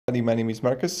My name is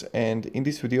Marcus, and in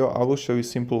this video I will show you a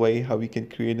simple way how you can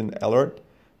create an alert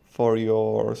for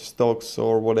your stocks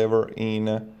or whatever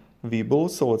in Webull.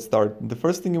 So let's start. The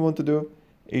first thing you want to do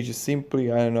is just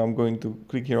simply, I'm going to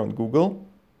click here on Google,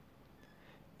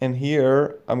 and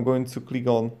here I'm going to click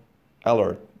on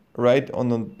alert right on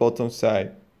the bottom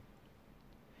side,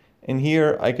 and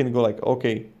here I can go like,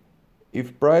 okay,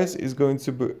 if price is going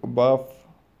to be above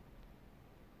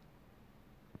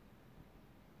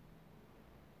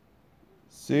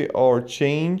or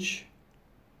change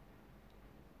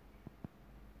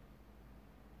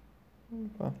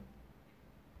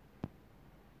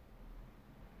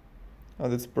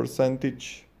that's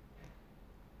percentage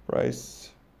price.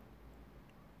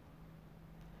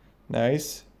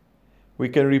 Nice. We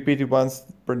can repeat it once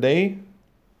per day.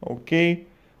 Okay,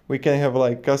 we can have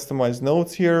like customized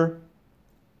notes here,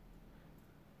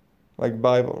 like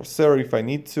buy or sell if I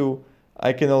need to.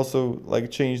 I can also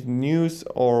like change the news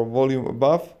or volume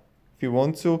above if you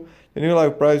want to. Then you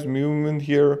have price movement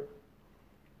here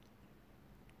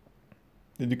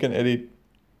that you can edit,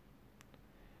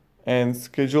 and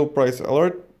schedule price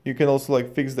alert. You can also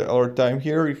like fix the alert time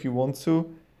here if you want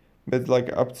to, but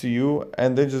like up to you.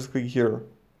 And then just click here.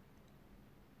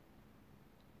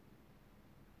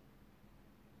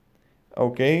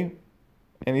 Okay,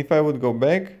 and if I would go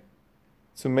back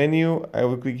to menu, I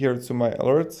would click here to my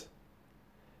alerts,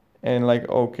 and like,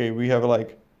 okay, we have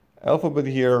like alphabet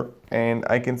here, and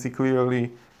I can see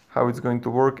clearly how it's going to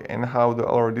work and how the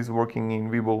alert is working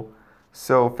in Webull.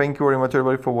 So thank you very much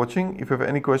everybody for watching. If you have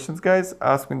any questions, guys,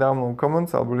 ask me down in the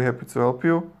comments. I'll be really happy to help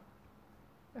you.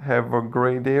 Have a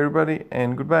great day everybody,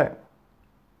 and goodbye.